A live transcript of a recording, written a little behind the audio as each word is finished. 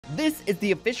This is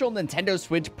the official Nintendo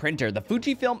Switch printer, the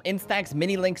Fujifilm Instax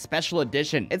Mini-Link Special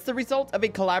Edition. It's the result of a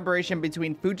collaboration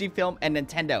between Fujifilm and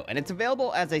Nintendo, and it's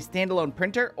available as a standalone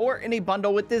printer or in a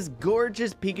bundle with this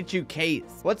gorgeous Pikachu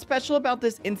case. What's special about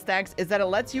this Instax is that it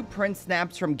lets you print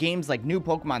snaps from games like New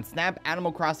Pokémon Snap,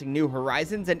 Animal Crossing New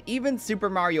Horizons, and even Super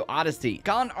Mario Odyssey.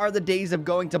 Gone are the days of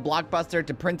going to Blockbuster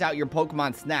to print out your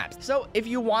Pokémon snaps. So if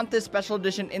you want this special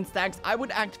edition Instax, I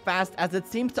would act fast as it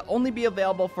seems to only be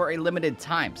available for a limited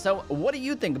time. So what do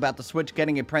you think about the Switch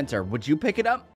getting a printer? Would you pick it up?